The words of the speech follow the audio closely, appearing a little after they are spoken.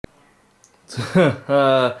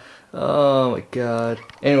Oh my god.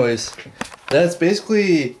 Anyways, that's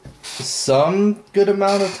basically some good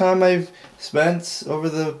amount of time I've spent over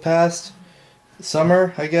the past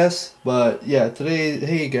summer, I guess. But yeah, today,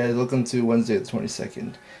 hey guys, welcome to Wednesday the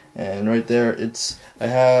 22nd. And right there, I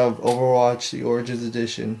have Overwatch, the Origins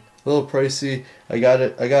Edition. A little pricey. I got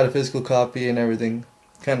it. I got a physical copy and everything.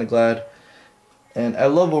 Kind of glad. And I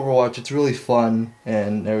love Overwatch. It's really fun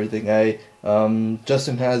and everything.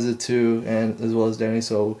 Justin has it too, and as well as Danny.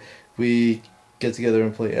 So we get together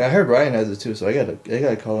and play. I heard Ryan has it too, so I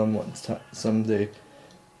gotta call him someday,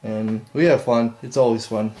 and we have fun. It's always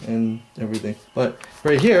fun and everything. But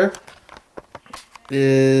right here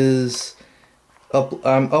is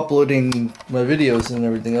I'm uploading my videos and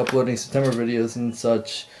everything. Uploading September videos and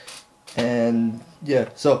such. And yeah,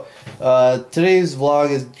 so today's vlog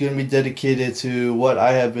is going to be dedicated to what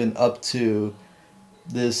I have been up to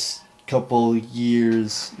this couple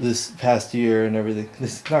years, this past year and everything.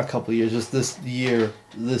 This not couple years, just this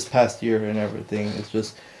past year and everything. It's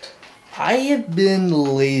just I have been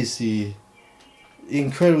lazy,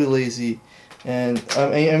 incredibly lazy, and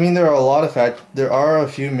I mean there are a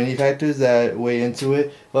few mini factors that weigh into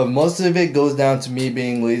it, but most of it goes down to me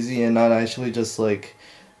being lazy and not actually just like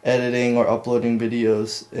editing or uploading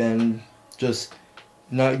videos, and just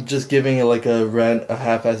not just giving it like a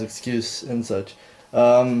half-ass excuse and such.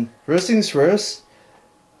 First things first,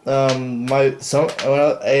 I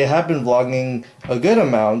have been vlogging a good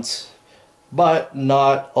amount, but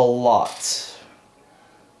not a lot.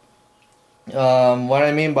 What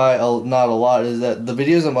I mean by not a lot is that the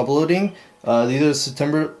videos I'm uploading, these are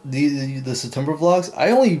the September vlogs. I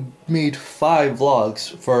only made 5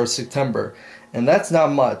 vlogs for September, and that's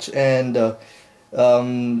not much. And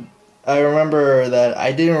I remember that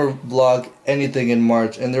I didn't vlog anything in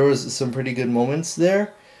March, and there was some pretty good moments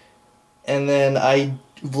there. And then I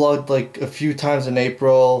vlogged like a few times in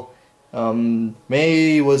April.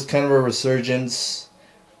 May was kind of a resurgence,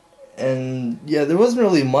 and yeah, there wasn't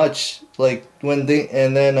really much like and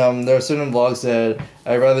then there are certain vlogs that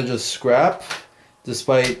I'd rather just scrap,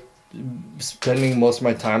 despite spending most of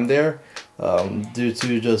my time there, due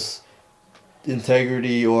to just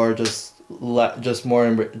integrity or just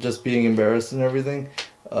being embarrassed and everything.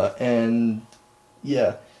 And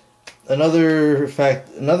yeah, another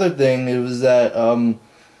thing, it was that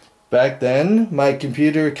back then my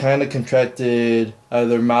computer kind of contracted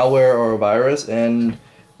either malware or a virus, and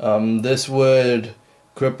this would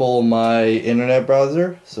cripple my internet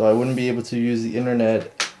browser, so I wouldn't be able to use the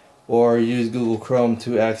internet or use Google Chrome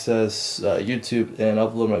to access YouTube and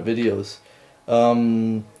upload my videos.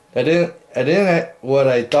 What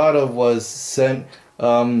I thought of was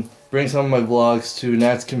bring some of my vlogs to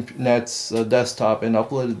Nat's desktop and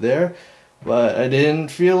upload it there, but I didn't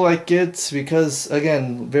feel like it because,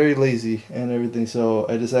 again, very lazy and everything. So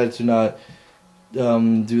I decided to not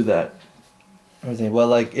do that. Everything, but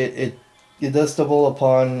like it does stumble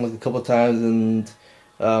upon like a couple times, and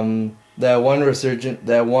that one surge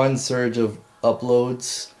of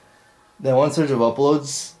uploads,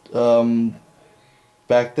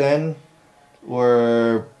 back then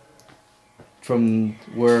were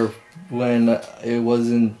when it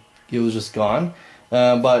was just gone.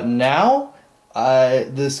 But now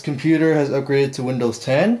this computer has upgraded to Windows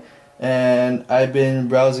 10, and I've been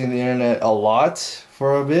browsing the internet a lot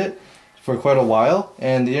for quite a while,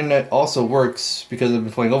 and the internet also works because I've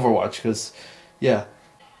been playing Overwatch, because yeah.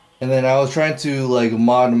 And then I was trying to like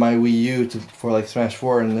mod my Wii U for like Smash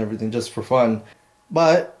 4 and everything just for fun,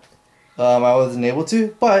 but I wasn't able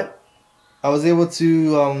to. But I was able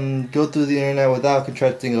to go through the internet without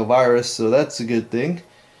contracting a virus, so that's a good thing.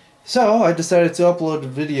 So I decided to upload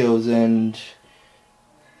videos, and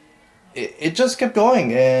it just kept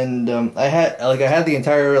going, and I had the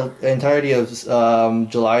entirety of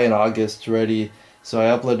July and August ready, so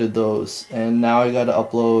I uploaded those, and now I gotta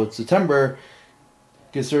upload September,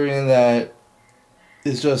 considering that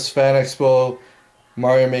it's just Fan Expo,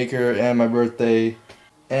 Mario Maker, and my birthday.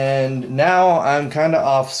 And now I'm kind of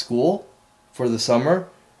off school for the summer.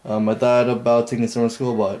 I thought about taking summer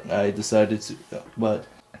school, but I decided to. But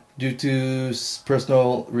due to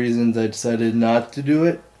personal reasons, I decided not to do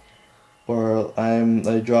it, or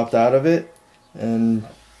I dropped out of it, and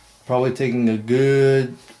probably taking a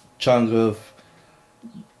good chunk of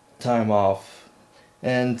time off.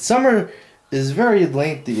 And summer is very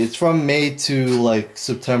lengthy. It's from May to like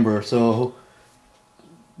September, so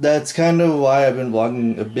that's kind of why I've been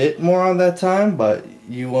vlogging a bit more on that time, but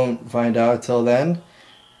you won't find out till then,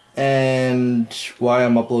 and why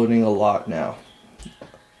I'm uploading a lot now.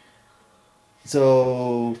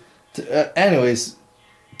 So anyways,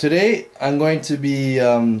 today I'm going to be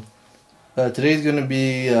Today's gonna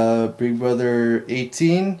be Big Brother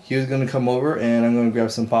 18. He was gonna come over, and I'm gonna grab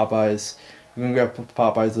some Popeyes. We're gonna grab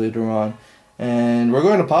Popeyes later on, and we're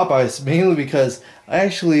going to Popeyes mainly because I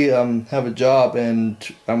actually have a job and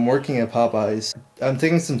I'm working at Popeyes. I'm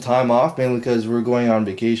taking some time off mainly because we're going on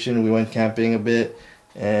vacation. We went camping a bit,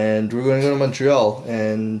 and we're going to go to Montreal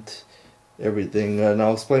and everything. And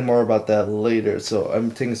I'll explain more about that later. So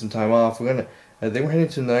I'm taking some time off. I think we're heading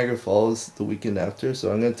to Niagara Falls the weekend after,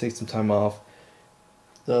 so I'm gonna take some time off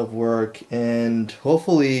of work, and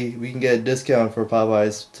hopefully we can get a discount for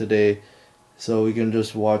Popeyes today, so we can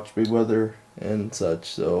just watch Big Brother and such.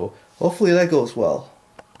 So hopefully that goes well.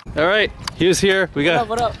 All right, he was here. We got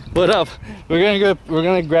What up? What up? We're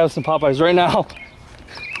gonna grab some Popeyes right now.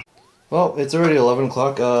 Well, it's already 11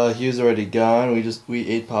 o'clock. He was already gone. We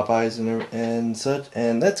ate Popeyes and such,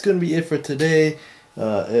 and that's gonna be it for today.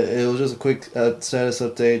 It was just a quick status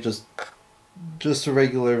update, just a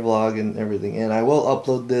regular vlog and everything, and I will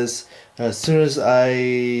upload this as soon as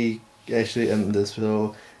I actually end this.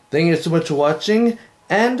 So thank you so much for watching,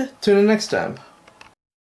 and tune in next time.